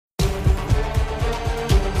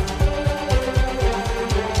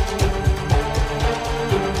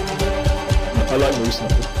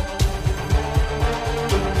recently.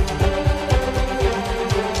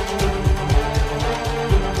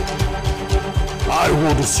 I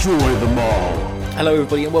will destroy them all. Hello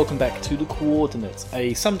everybody and welcome back to The Coordinates,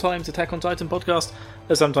 a sometimes Attack on Titan podcast,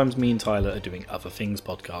 and sometimes me and Tyler are doing other things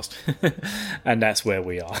podcast. And that's where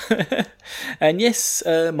we are. And yes,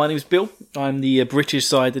 my name is Bill. I'm the British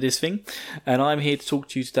side of this thing, and I'm here to talk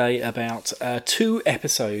to you today about 2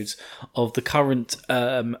 episodes of the current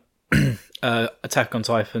Attack on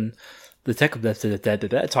Titan. The Attack on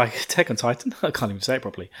Titan? I can't even say it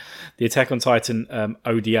properly. The Attack on Titan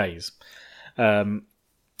ODAs.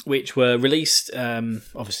 Which were released,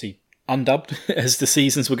 obviously undubbed as the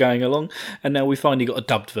seasons were going along, and now we finally got a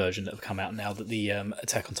dubbed version that have come out now that the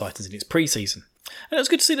Attack on Titan's in its pre-season. And it's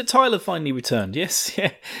good to see that Tyler finally returned. Yes,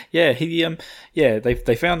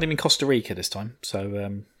 they found him in Costa Rica this time,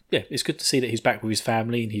 so it's good to see that he's back with his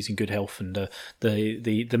family and he's in good health, and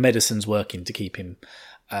the medicine's working to keep him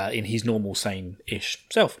in his normal sane-ish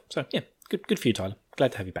self. So yeah, good for you, Tyler.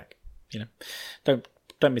 Glad to have you back. You know,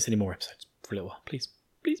 don't miss any more episodes for a little while, please.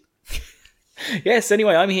 Yes,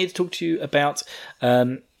 anyway, I'm here to talk to you about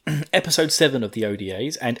episode 7 of the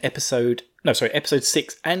ODAs and episode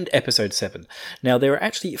 6 and episode 7. Now, there are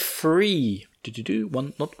actually 3,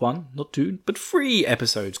 not two, but 3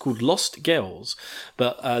 episodes called Lost Girls.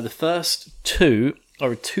 But the first 2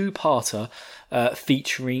 are a 2-parter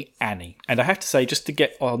featuring Annie. And I have to say, just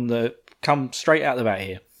to come straight out of the bat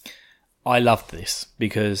here, I loved this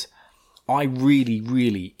because I really,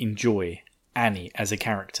 really enjoy Annie as a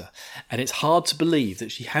character, and it's hard to believe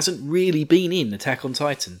that she hasn't really been in Attack on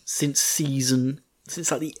Titan since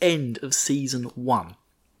like the end of season 1.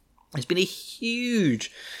 There's been a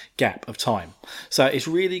huge gap of time, so it's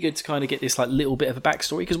really good to kind of get this like little bit of a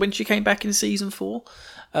backstory, because when she came back in season 4,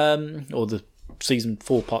 or the season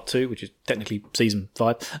 4 part 2, which is technically season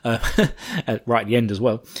 5, right at the end as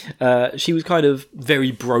well, she was kind of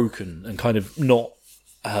very broken and kind of not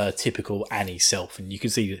her typical Annie self, and you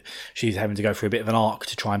can see that she's having to go through a bit of an arc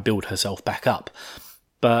to try and build herself back up.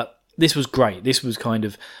 But this was great. This was kind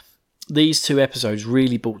of, these 2 episodes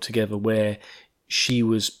really brought together where she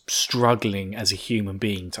was struggling as a human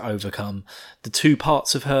being to overcome the 2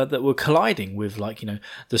 parts of her that were colliding with, like, you know,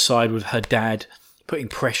 the side with her dad putting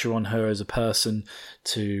pressure on her as a person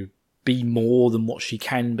to be more than what she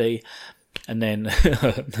can be, and then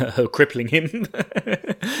her crippling him,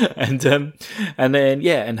 and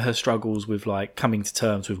then her struggles with like coming to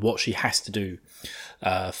terms with what she has to do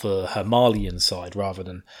for her Marleyan side, rather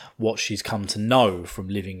than what she's come to know from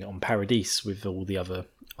living on Paradise with all the other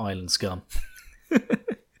island scum.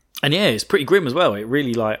 And yeah, it's pretty grim as well. It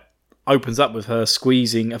really like opens up with her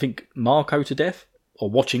squeezing, I think, Marco to death, or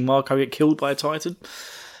watching Marco get killed by a Titan.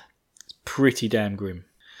 It's pretty damn grim.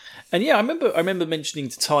 And yeah, I remember mentioning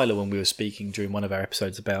to Tyler when we were speaking during one of our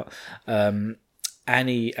episodes about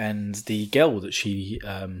Annie and the girl that she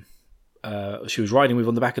was riding with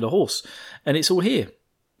on the back of the horse, and it's all here.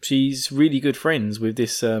 She's really good friends with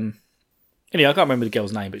this. Anyway, I can't remember the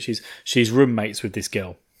girl's name, but she's roommates with this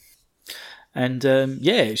girl, and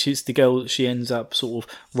she's the girl that she ends up sort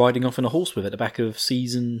of riding off on a horse with at the back of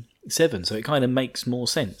season 7. So it kind of makes more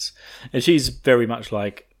sense, and she's very much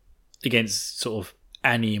like against sort of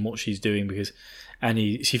Annie and what she's doing, because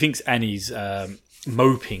she thinks Annie's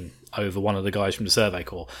moping over one of the guys from the Survey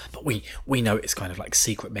Corps, but we know it's kind of like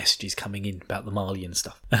secret messages coming in about the Marleyan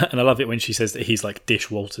stuff. And I love it when she says that he's like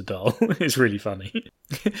Dishwater Dahl. It's really funny.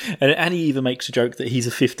 And Annie even makes a joke that he's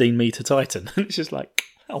a 15-metre Titan. And it's just like,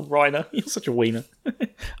 oh, Reiner, you're such a wiener.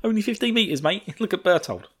 Only 15 metres, mate. Look at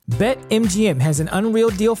Berthold. BetMGM has an unreal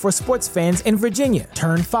deal for sports fans in Virginia.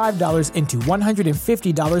 Turn $5 into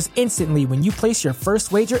 $150 instantly when you place your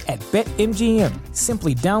first wager at BetMGM.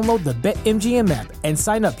 Simply download the BetMGM app and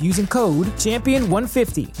sign up using code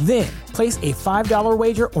Champion150. Then, place a $5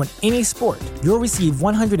 wager on any sport. You'll receive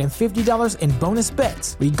 $150 in bonus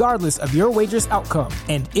bets, regardless of your wager's outcome.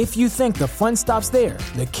 And if you think the fun stops there,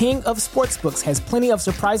 the King of Sportsbooks has plenty of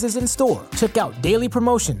surprises in store. Check out daily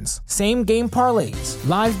promotions, same-game parlays,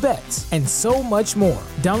 live bets, and so much more.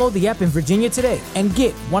 Download the app in Virginia today and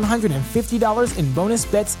get $150 in bonus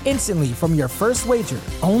bets instantly from your first wager.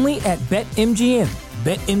 Only at BetMGM.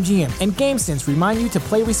 BetMGM and GameSense remind you to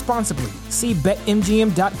play responsibly. See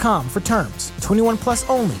BetMGM.com for terms. 21 plus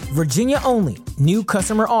only. Virginia only. New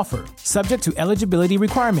customer offer. Subject to eligibility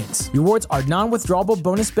requirements. Rewards are non-withdrawable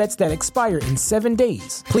bonus bets that expire in 7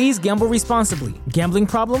 days. Please gamble responsibly. Gambling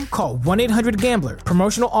problem? Call 1-800-GAMBLER.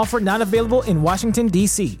 Promotional offer not available in Washington,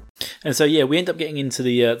 D.C. And so, yeah, we end up getting into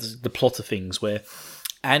the plot of things where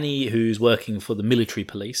Annie, who's working for the military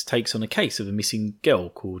police, takes on a case of a missing girl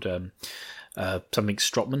called something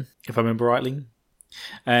Strotman, if I remember rightly.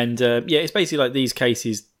 And it's basically like these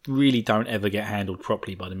cases really don't ever get handled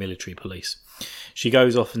properly by the military police. She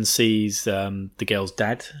goes off and sees the girl's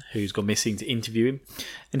dad, who's gone missing, to interview him.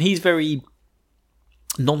 And he's very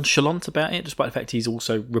nonchalant about it, despite the fact he's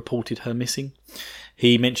also reported her missing.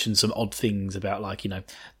 He mentions some odd things about, like,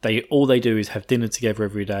 all they do is have dinner together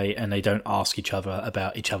every day and they don't ask each other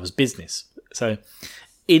about each other's business. So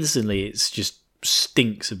instantly it's just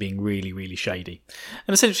stinks of being really, really shady.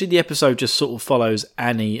 And essentially the episode just sort of follows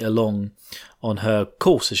Annie along on her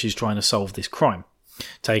course as she's trying to solve this crime,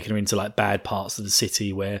 taking her into like bad parts of the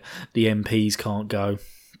city where the MPs can't go,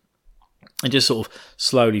 and just sort of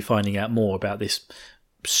slowly finding out more about this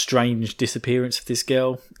strange disappearance of this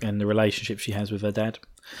girl and the relationship she has with her dad.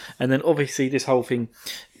 And then obviously this whole thing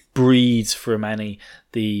breeds from Annie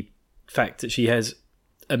the fact that she has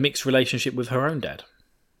a mixed relationship with her own dad.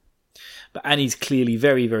 But Annie's clearly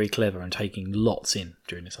very, very clever and taking lots in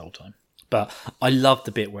during this whole time. But I love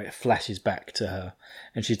the bit where it flashes back to her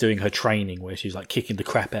and she's doing her training where she's like kicking the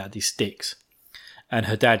crap out of these sticks and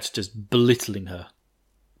her dad's just belittling her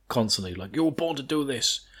constantly, like, "You were born to do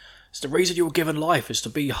this. It's the reason you were given life, is to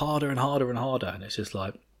be harder and harder and harder." And it's just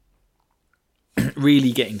like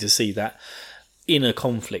really getting to see that inner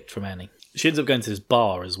conflict from Annie. She ends up going to this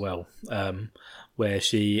bar as well, where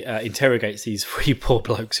she interrogates these three poor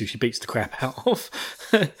blokes who she beats the crap out of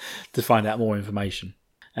to find out more information.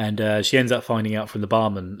 And she ends up finding out from the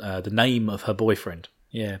barman the name of her boyfriend.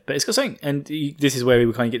 Yeah, but it's got something, and this is where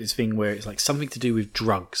we kind of get this thing where it's like something to do with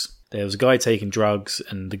drugs. There was a guy taking drugs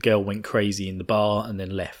and the girl went crazy in the bar and then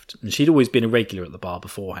left. And she'd always been a regular at the bar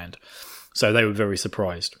beforehand, so they were very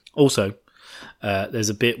surprised. Also, there's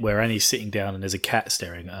a bit where Annie's sitting down and there's a cat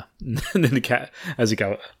staring at her. And then the cat has a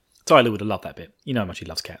go at her. Tyler would have loved that bit. You know how much he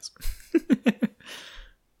loves cats.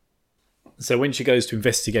 So when she goes to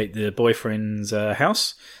investigate the boyfriend's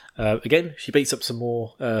house, again, she beats up some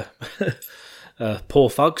more poor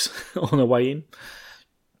thugs on her way in.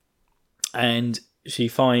 And she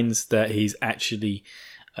finds that he's actually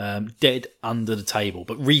dead under the table,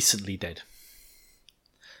 but recently dead.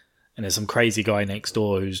 And there's some crazy guy next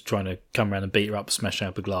door who's trying to come around and beat her up, smashing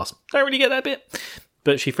up a glass. Don't really get that bit.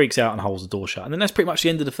 But she freaks out and holds the door shut. And then that's pretty much the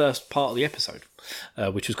end of the first part of the episode,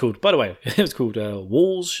 which was called, by the way, it was called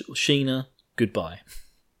Walls, Sheena, Goodbye,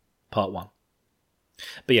 Part 1.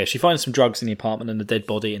 But yeah, she finds some drugs in the apartment and a dead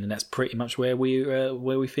body, and then that's pretty much where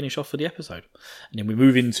we finish off for the episode. And then we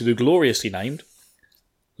move into the gloriously named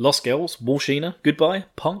Lost Girls, Walls, Sheena, Goodbye,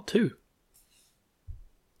 Part 2.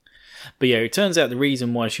 But yeah, it turns out the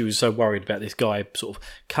reason why she was so worried about this guy sort of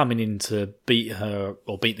coming in to beat her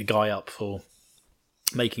or beat the guy up for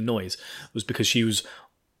making noise was because she was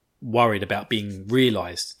worried about being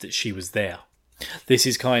realised that she was there. This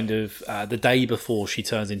is kind of the day before she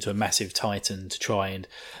turns into a massive titan to try and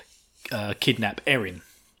kidnap Erin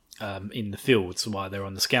in the fields while they're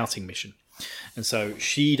on the scouting mission. And so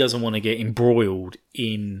she doesn't want to get embroiled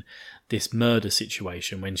in this murder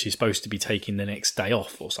situation when she's supposed to be taking the next day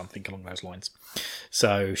off or something along those lines.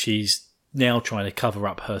 So she's now trying to cover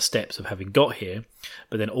up her steps of having got here,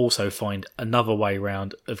 but then also find another way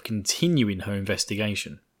round of continuing her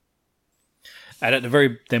investigation. And at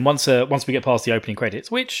the once we get past the opening credits,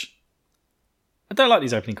 which I don't like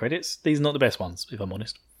these opening credits. These are not the best ones, if I'm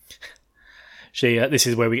honest. This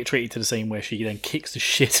is where we get treated to the scene where she then kicks the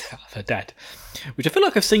shit out of her dad, which I feel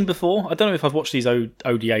like I've seen before. I don't know if I've watched these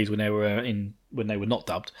ODAs when they were not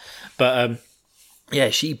dubbed, but yeah,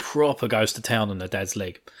 she proper goes to town on her dad's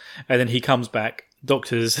leg, and then he comes back.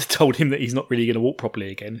 Doctors told him that he's not really going to walk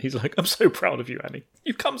properly again. He's like, "I'm so proud of you, Annie.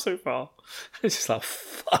 You've come so far." It's just like,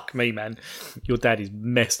 fuck me, man. Your dad is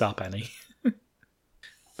messed up, Annie.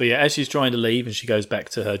 But yeah, as she's trying to leave and she goes back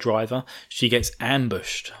to her driver, she gets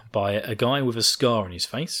ambushed by a guy with a scar on his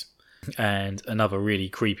face and another really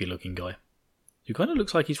creepy looking guy who kind of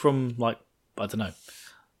looks like he's from, like, I don't know,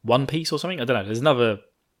 One Piece or something. I don't know.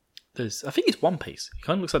 I think it's One Piece. He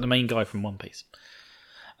kind of looks like the main guy from One Piece.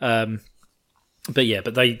 But yeah,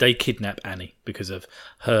 they kidnap Annie because of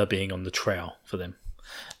her being on the trail for them.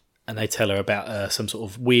 And they tell her about some sort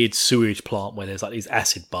of weird sewage plant where there's like these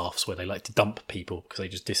acid baths where they like to dump people because they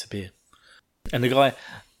just disappear. And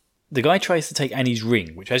the guy tries to take Annie's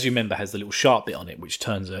ring, which, as you remember, has the little sharp bit on it, which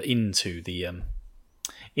turns her into the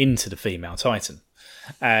female Titan.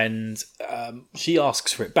 And she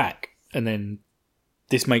asks for it back, and then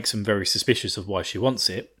this makes him very suspicious of why she wants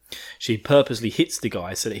it. She purposely hits the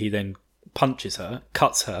guy so that he then punches her,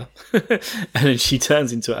 cuts her, and then she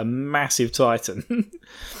turns into a massive Titan.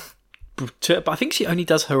 But I think she only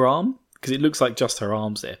does her arm, because it looks like just her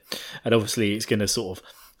arms there. And obviously it's going to sort of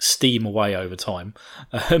steam away over time.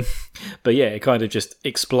 But yeah, it kind of just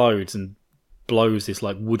explodes and blows this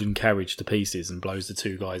like wooden carriage to pieces and blows the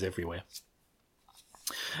two guys everywhere.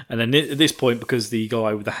 And then at this point, because the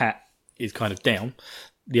guy with the hat is kind of down,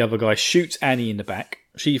 the other guy shoots Annie in the back.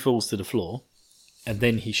 She falls to the floor, and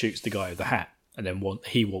then he shoots the guy with the hat, and then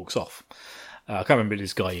he walks off. I can't remember who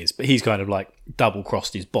this guy is, but he's kind of like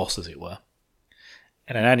double-crossed his boss, as it were.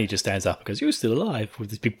 And then Annie just stands up and goes, "You're still alive," with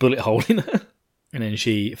this big bullet hole in her. And then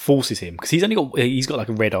she forces him, because he's got like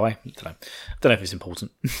a red eye. I don't know if it's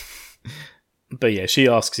important. But yeah, she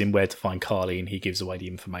asks him where to find Carly, and he gives away the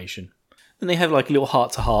information. And they have like a little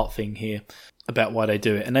heart-to-heart thing here about why they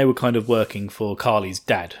do it. And they were kind of working for Carly's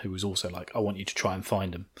dad, who was also like, "I want you to try and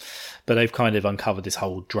find him." But they've kind of uncovered this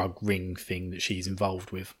whole drug ring thing that she's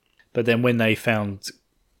involved with. But then when they found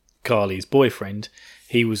Carly's boyfriend,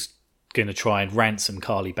 he was going to try and ransom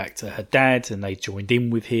Carly back to her dad, and they joined in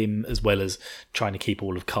with him, as well as trying to keep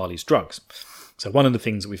all of Carly's drugs. So one of the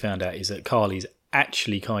things that we found out is that Carly's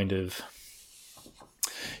actually kind of...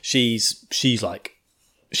 She's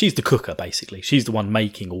the cooker, basically. She's the one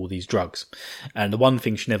making all these drugs. And the one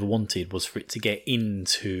thing she never wanted was for it to get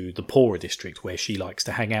into the poorer district where she likes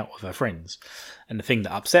to hang out with her friends. And the thing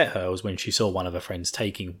that upset her was when she saw one of her friends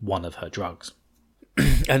taking one of her drugs.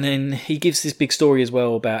 And then he gives this big story as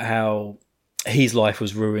well about how his life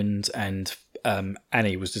was ruined, and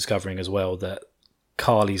Annie was discovering as well that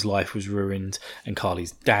Carly's life was ruined, and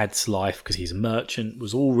Carly's dad's life, because he's a merchant,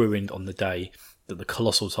 was all ruined on the day that the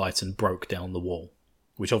Colossal Titan broke down the wall,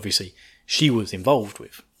 which obviously she was involved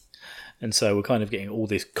with. And so we're kind of getting all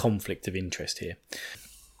this conflict of interest here.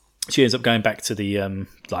 She ends up going back to the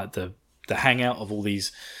hangout of all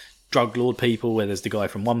these drug lord people, where there's the guy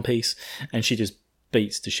from One Piece, and she just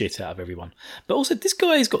beats the shit out of everyone. But also, this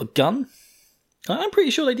guy's got a gun. I'm pretty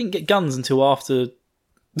sure they didn't get guns until after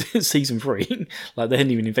season 3. Like, they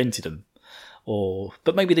hadn't even invented them.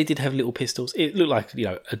 But maybe they did have little pistols. It looked like,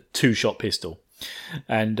 a 2-shot pistol.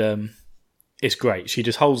 And it's great. She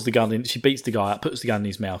just holds the gun in, she beats the guy up, puts the gun in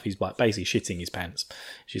his mouth. He's like basically shitting his pants.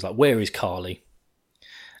 She's like, "Where is Carly?"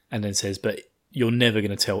 And then says, "But you're never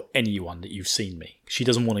going to tell anyone that you've seen me." She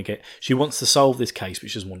wants to solve this case, but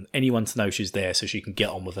she doesn't want anyone to know she's there so she can get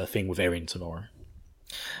on with her thing with Erin tomorrow.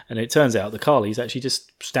 And it turns out that Carly's actually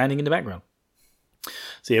just standing in the background.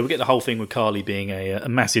 So yeah, we get the whole thing with Carly being a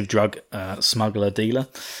massive drug smuggler dealer.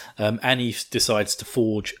 Annie decides to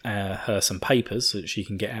forge her some papers so that she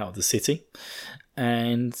can get out of the city.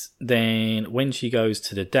 And then when she goes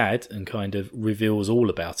to the dad and kind of reveals all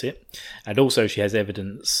about it, and also she has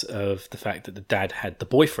evidence of the fact that the dad had the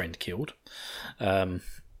boyfriend killed,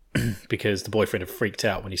 because the boyfriend had freaked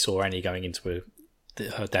out when he saw Annie going into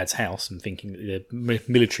her dad's house and thinking that the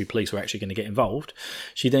military police were actually going to get involved.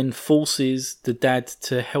 She then forces the dad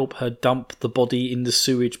to help her dump the body in the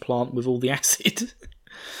sewage plant with all the acid.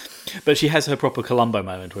 But she has her proper Columbo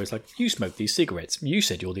moment where it's like, "You smoke these cigarettes. You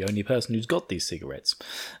said you're the only person who's got these cigarettes."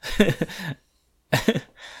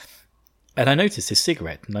 "And I noticed this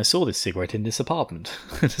cigarette, and I saw this cigarette in this apartment.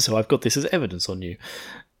 So I've got this as evidence on you."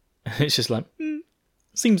 And it's just like,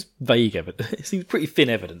 seems vague evidence. It seems pretty thin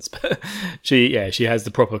evidence. But she has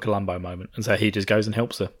the proper Columbo moment. And so he just goes and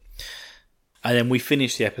helps her. And then we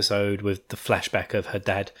finish the episode with the flashback of her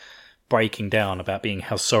dad breaking down about being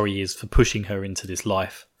how sorry he is for pushing her into this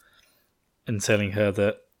life, and telling her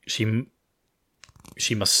that she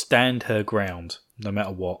must stand her ground no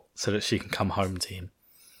matter what, so that she can come home to him.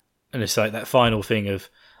 And it's like that final thing of,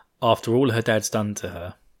 after all her dad's done to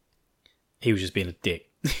her, he was just being a dick.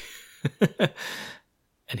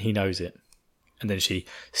 And he knows it. And then she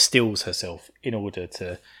steals herself in order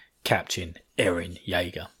to capture Eren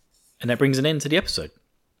Yeager. And that brings an end to the episode.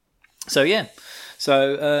 So yeah.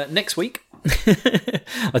 So next week,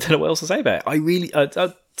 I don't know what else to say about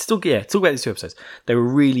it. Talk about these 2 episodes. They were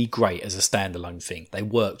really great as a standalone thing. They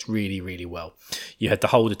worked really, really well. You had the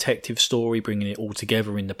whole detective story, bringing it all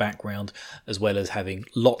together in the background, as well as having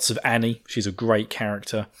lots of Annie. She's a great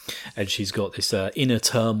character, and she's got this inner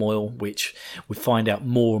turmoil, which we find out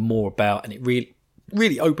more and more about, and it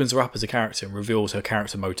really opens her up as a character and reveals her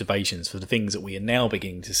character motivations for the things that we are now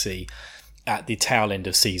beginning to see at the tail end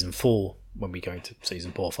of season 4, when we go into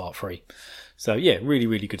season 4, part 3. So yeah, really,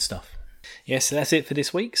 really good stuff. Yes, so that's it for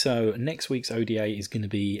this week. So next week's ODA is going to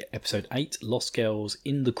be episode 8, Lost Girls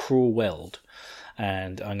in the Cruel World.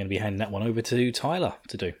 And I'm going to be handing that one over to Tyler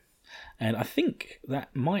to do. And I think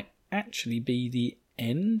that might actually be the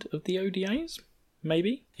end of the ODAs,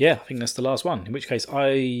 maybe? Yeah, I think that's the last one. In which case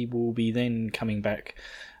I will be then coming back.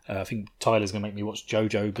 I think Tyler's going to make me watch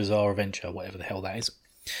JoJo Bizarre Adventure, whatever the hell that is.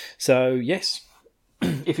 So yes,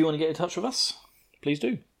 if you want to get in touch with us, please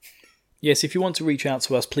do. Yes, if you want to reach out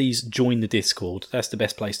to us, please join the Discord. That's the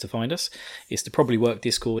best place to find us. It's the Probably Work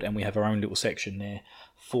Discord, and we have our own little section there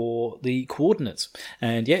for the coordinates.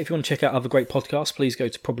 And yeah, if you want to check out other great podcasts, please go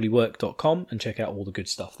to probablywork.com and check out all the good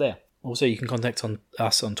stuff there. Also, you can contact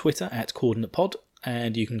us on Twitter at coordinatepod,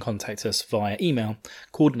 and you can contact us via email,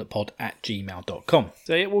 coordinatepod@gmail.com.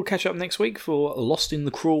 So yeah, we'll catch up next week for Lost in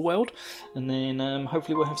the Cruel World, and then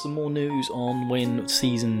hopefully we'll have some more news on when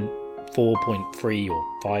season 4.3 or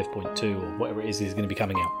 5.2 or whatever it is going to be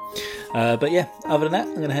coming out. But yeah, other than that,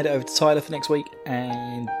 I'm going to head over to Tyler for next week,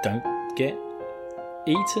 and don't get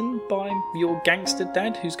eaten by your gangster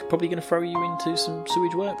dad who's probably going to throw you into some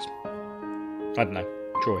sewage works. I don't know,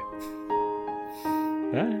 Troy.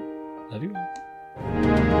 Alright, love you all.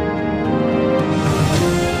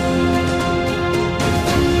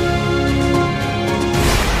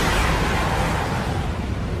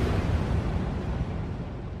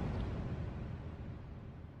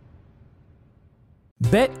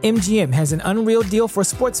 BetMGM has an unreal deal for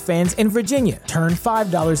sports fans in Virginia. Turn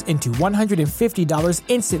 $5 into $150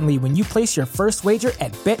 instantly when you place your first wager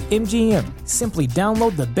at BetMGM. Simply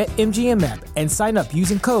download the BetMGM app and sign up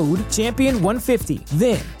using code Champion150.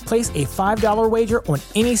 Then, place a $5 wager on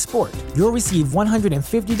any sport. You'll receive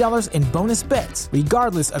 $150 in bonus bets,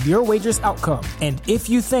 regardless of your wager's outcome. And if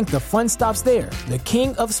you think the fun stops there, the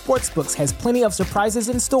king of sportsbooks has plenty of surprises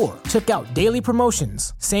in store. Check out daily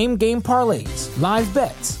promotions, same-game parlays, live bets,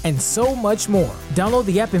 and so much more. Download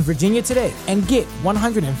the app in Virginia today and get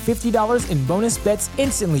 $150 in bonus bets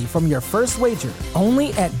instantly from your first wager.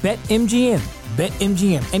 Only at BetMGM.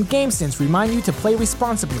 BetMGM and GameSense remind you to play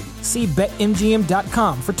responsibly. See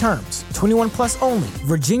BetMGM.com for terms. 21 plus only.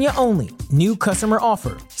 Virginia only. New customer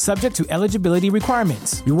offer. Subject to eligibility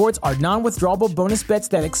requirements. Rewards are non-withdrawable bonus bets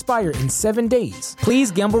that expire in 7 days. Please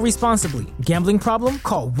gamble responsibly. Gambling problem?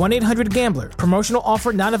 Call 1-800-GAMBLER. Promotional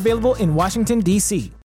offer not available in Washington, D.C.